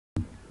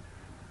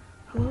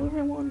Hello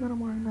everyone,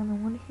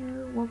 Metal1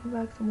 here. Welcome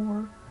back to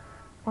more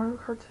Mario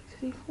Kart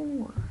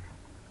 64.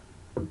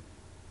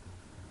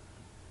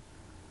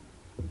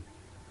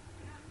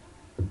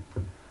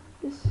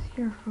 This is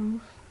your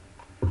host,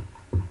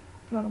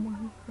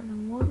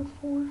 Metal1, of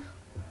course.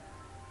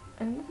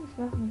 And this is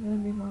definitely going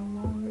to be my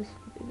longest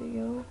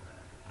video.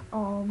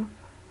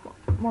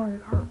 Mario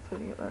Kart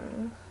video, that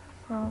is.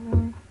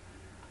 Probably.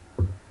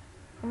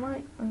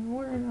 I'm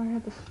wondering I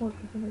had to split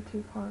this into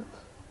two parts.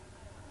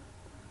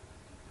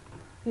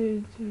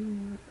 Due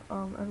to,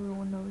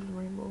 everyone knows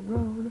Rainbow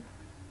Road.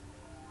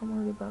 I'm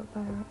worried about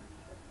that.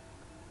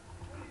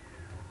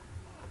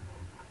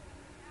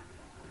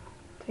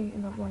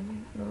 Taking up like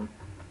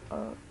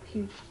a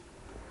huge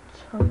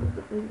chunk of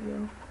the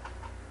video.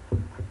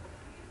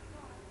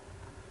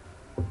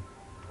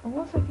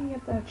 Unless I can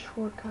get that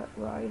shortcut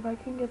right. If I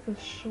can get the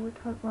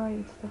shortcut right,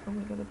 it's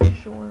definitely gonna be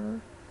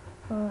shorter.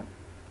 But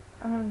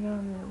I haven't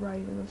gotten it right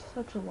in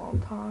such a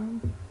long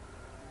time.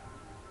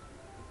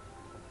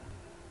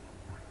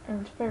 And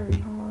it's very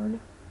hard.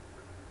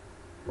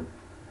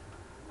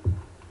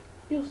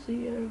 You'll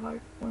see it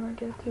when I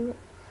get to it.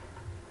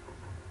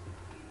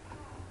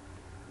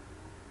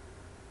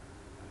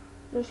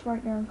 Just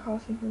right now I'm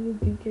crossing for the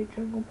DK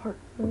Jungle Park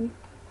 3.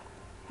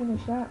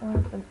 Finish that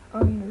lap in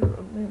under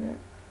a minute.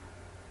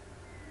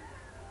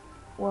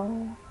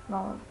 Well,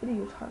 not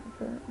video time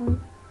apparently.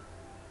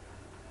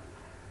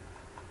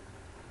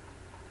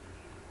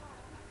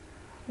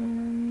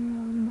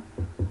 And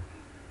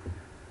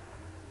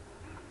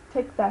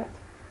take that.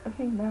 I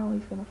think now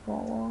he's gonna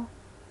fall off.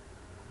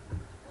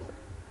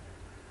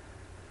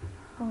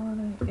 Oh,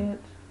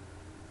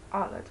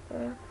 that's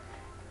better.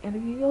 And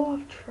if you go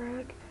off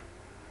track,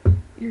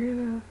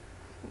 you're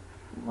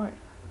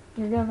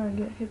gonna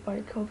get hit by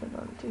a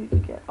coconut until you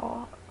get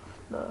out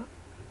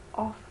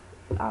of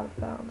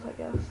bounds, I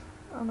guess.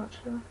 I'm not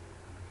sure.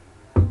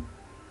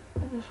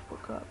 I just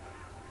woke up.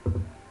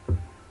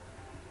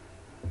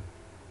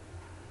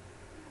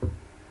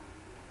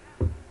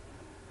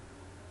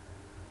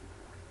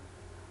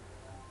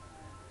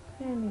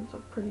 Standings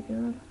look pretty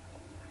good.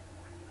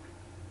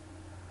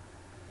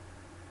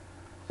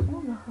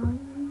 Someone behind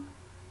me.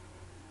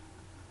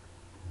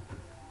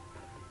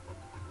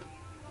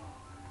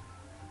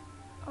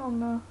 Oh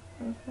no,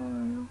 there's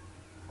Mario.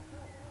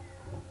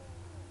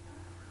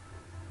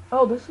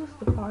 Oh, this is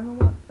the final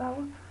lap, that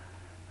one?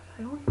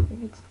 I don't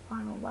think it's the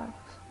final lap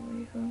for some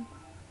reason.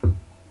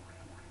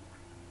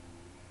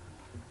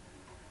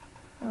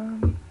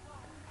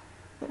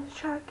 This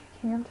track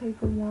can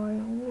take a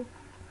while.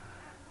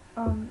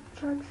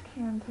 Tracks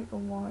can take a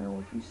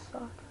while if you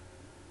suck.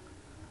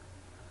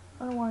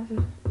 Otherwise,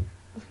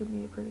 this could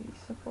be a pretty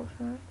simple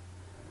track.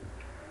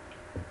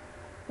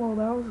 Well,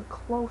 that was a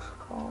close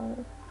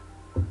call.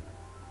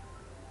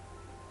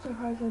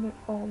 Surprised I didn't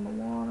fall in the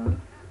water.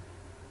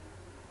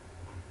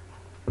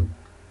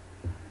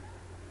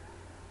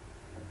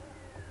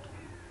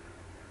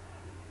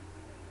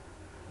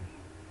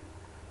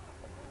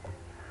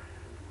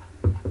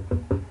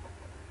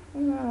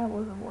 Yeah, that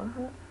wasn't worth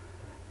it.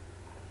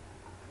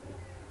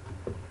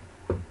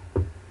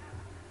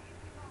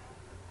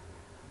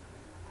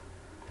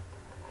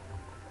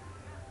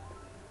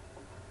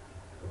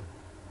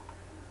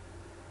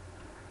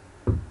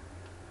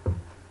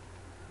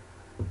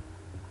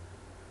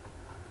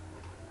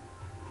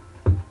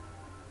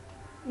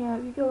 Yeah,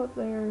 if you go up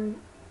there,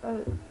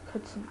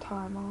 cut some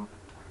time off.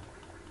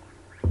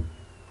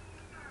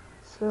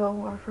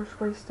 So, our first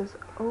race is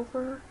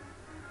over.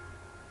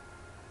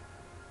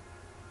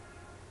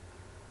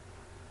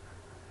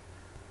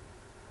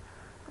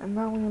 And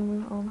now we're gonna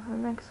move on to the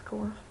next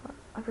course, but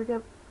I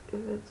forget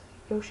if it's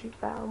Yoshi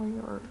Valley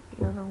or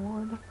the other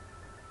one.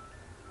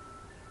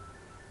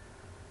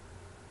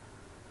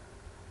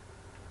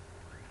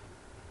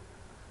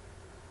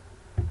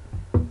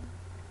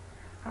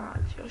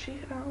 It's Yoshi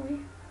Valley.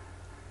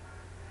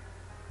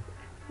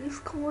 This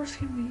course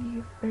can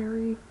be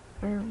very,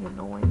 very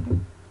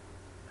annoying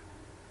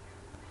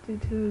due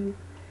to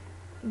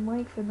the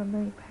length and the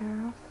many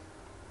paths.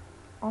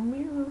 On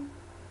Mirror,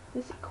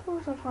 this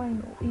course I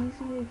find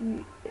easy if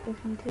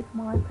you take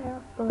my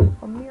path, but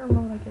on Mirror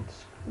mode I get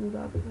screwed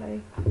up because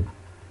I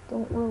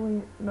don't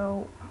really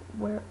know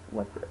where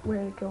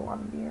to go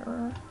on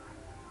Mirror.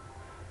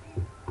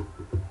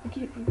 I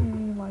keep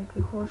forgetting like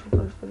the course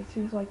first, but it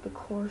seems like the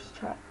course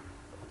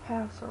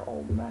paths are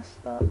all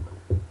messed up.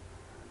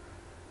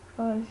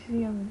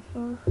 See on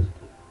first.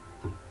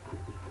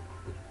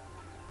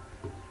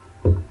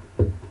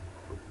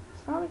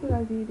 It's not a good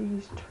idea to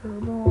use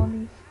turbo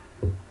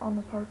on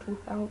the parts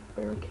without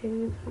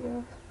barricades, I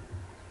guess,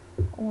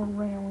 or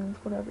railings,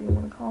 whatever you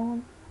want to call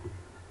them,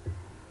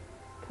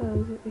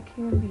 because it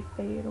can be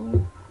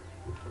fatal.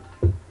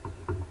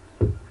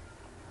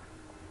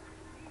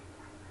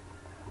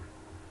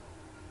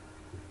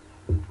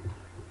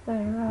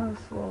 There, that'll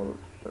slow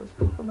those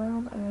people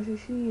down, and as you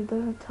see, it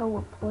doesn't tell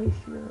what place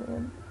you're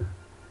in,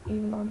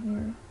 even on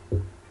here.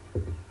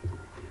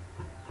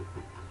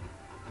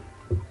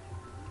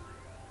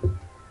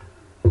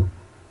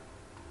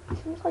 It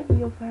seems like you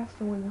feel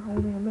faster when you're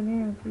holding a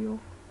banana peel.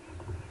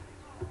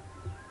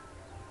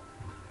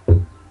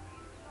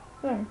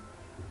 There.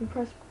 You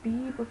press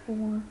B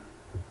before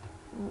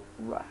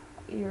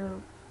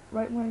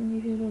right when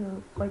you hit it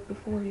or right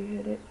before you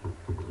hit it.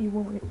 You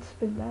won't get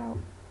spit out.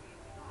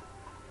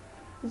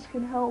 This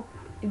can help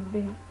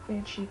in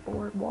Banshee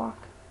Boardwalk.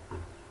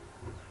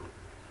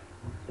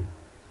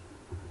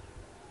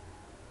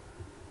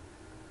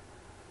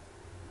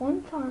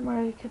 One time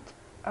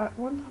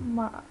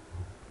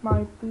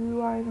my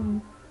boo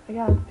item, I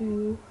got a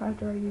boo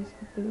after I used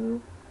the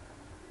boo.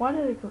 Why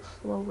did it go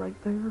slow right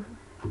there?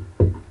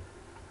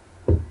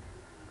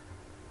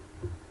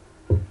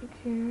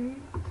 Okay.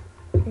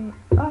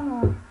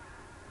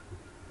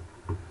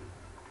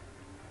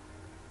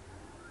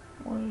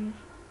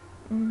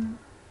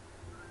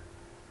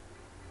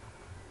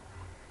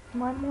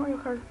 My Mario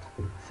Kart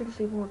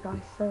 64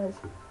 guy says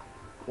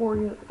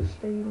Warrior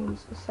Stadium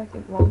is the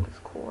second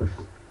longest course.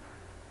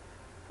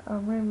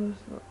 Rainbow's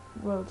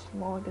Road's the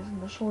longest,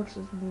 and the shortest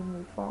is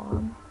Moo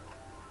Farm.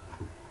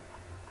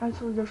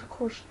 Actually, there's a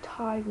course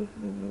tied with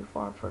Moo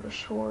Farm for the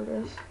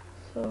shortest.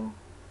 So,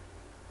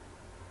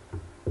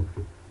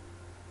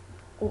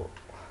 well,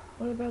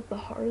 what about the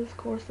hardest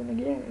course in the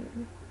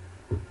game?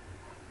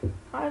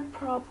 I'd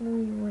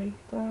probably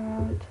rate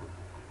that.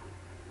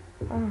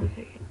 I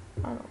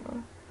don't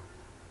know.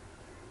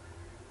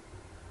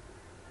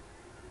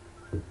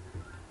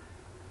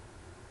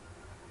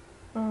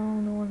 Oh,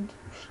 no one's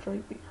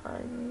straight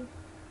behind me.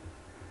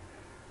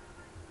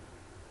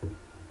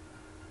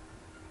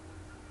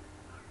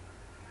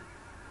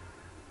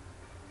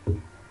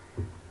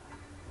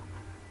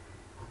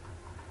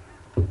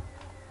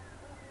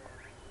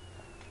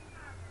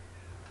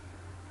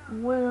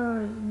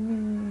 Where is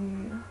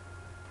me?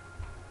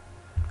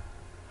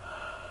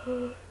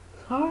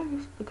 Sorry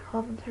if the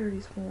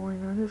commentary's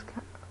boring, I just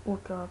can't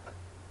look up.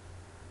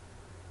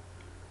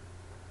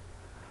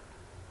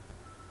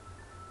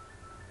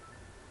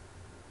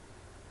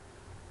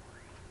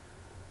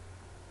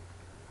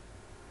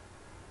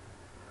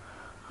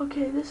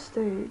 Okay, this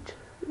stage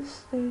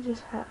is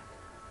hacked.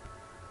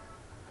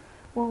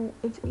 Well,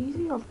 it's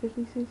easy on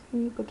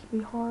 50cc, but can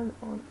be hard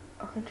on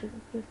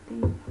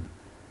 150.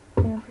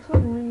 And for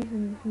some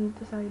reason, he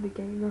decided to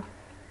gain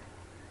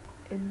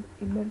an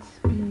immense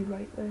speed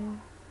right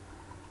there.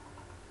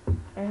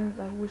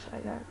 And I wish I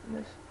hadn't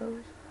missed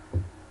those.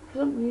 For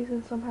some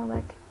reason, somehow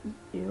that could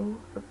eat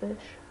you, the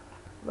fish.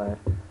 But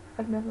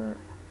I've never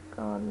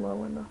gone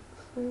low enough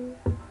to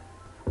see.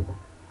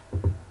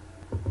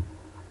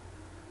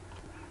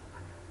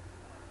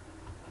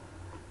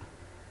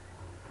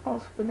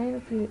 Also,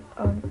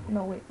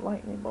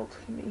 lightning bolts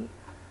can be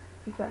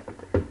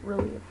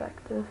really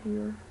effective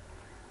here.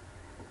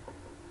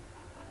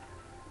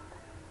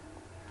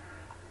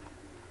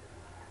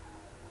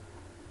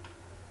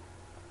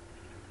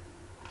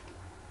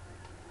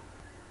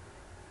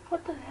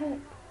 What the heck?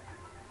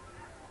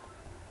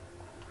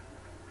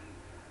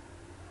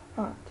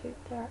 I'll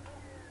take that.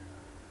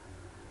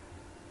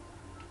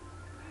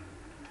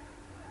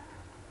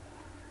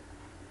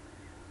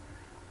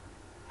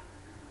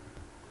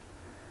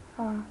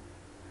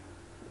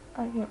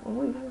 I can't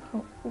believe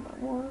how cool that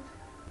was.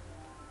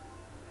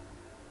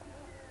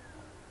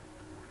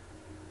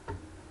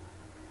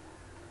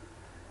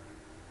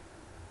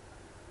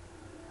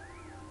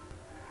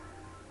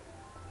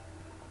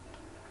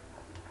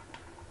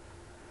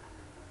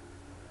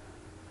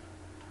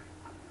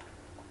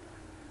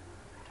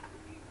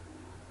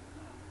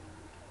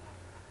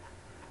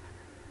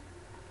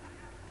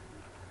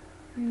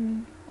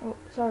 Oh,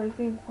 sorry, I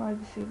think I wanted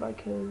to see if I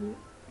could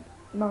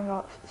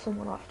knock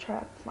someone off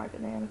track with my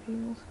banana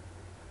peels.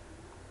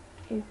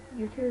 If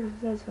your character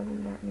says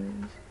something, that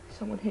means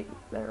someone hit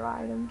their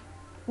item.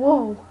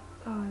 Whoa!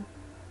 God,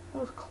 that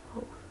was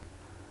close.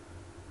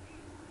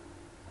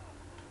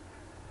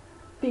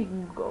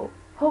 Bingo!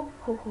 Ho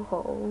ho ho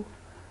ho!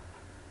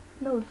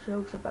 No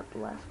jokes about the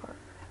last part.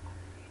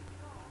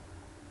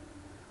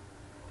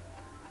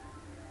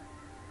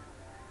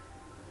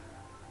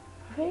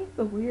 I think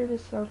the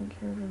weirdest sounding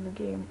character in the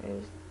game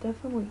is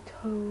definitely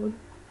Toad.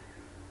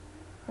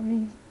 I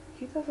mean,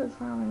 he doesn't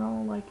sound at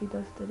all like he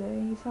does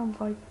today. He sounds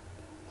like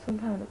some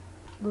kind of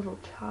little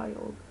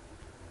child.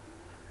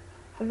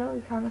 I know he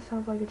kind of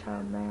sounds like a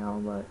child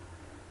now, but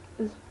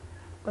his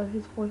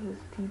voice is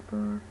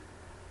deeper.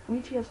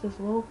 Luigi has this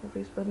low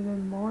voice, but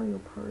in Mario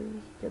Party,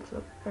 he gets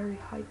a very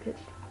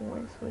high-pitched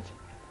voice, which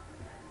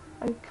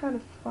I kind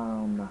of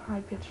found the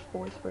high-pitched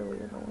voice really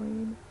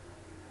annoying.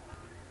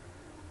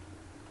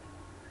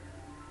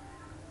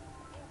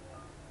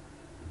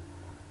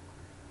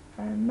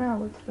 And now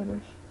let's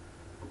finish.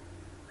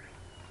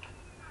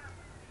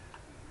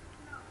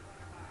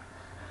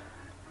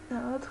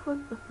 Now let's click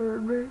the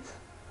third race.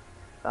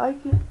 If I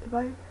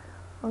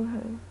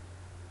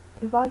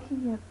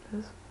can get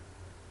this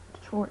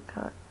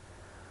shortcut,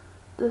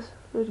 this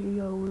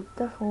video will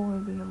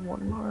definitely be in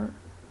one part.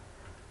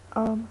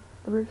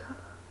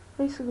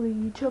 Basically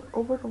you jump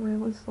over the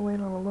railings to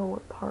land on the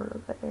lower part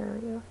of the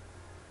area.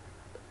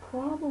 The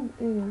problem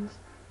is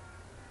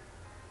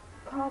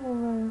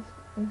problem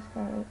is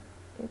that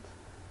it's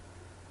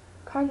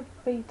kind of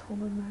fatal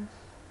in this.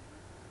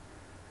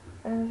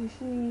 And as you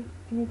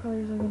see, new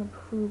players are going to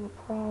prove a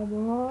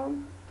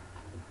problem.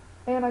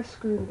 And I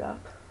screwed it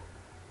up.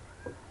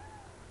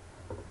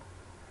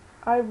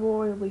 I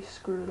royally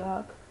screwed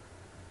up.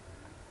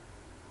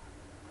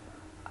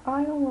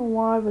 I don't know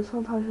why, but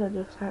sometimes that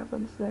just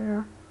happens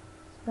there.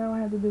 So now I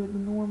have to do it the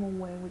normal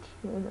way, which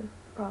you're going to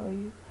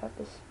probably have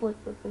to split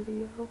the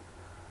video.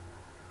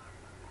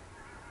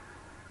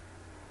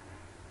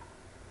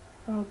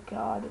 Oh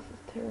god, this is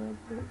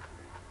terrible.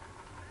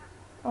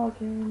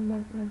 Okay,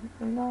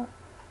 not.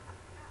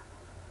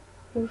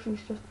 Yoshi's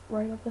just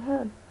right up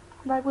ahead.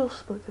 And I will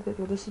split the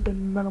video. This has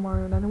been Metal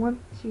Mario 91.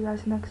 See you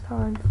guys next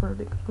time for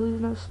the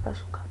conclusion of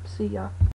Special Cup. See ya.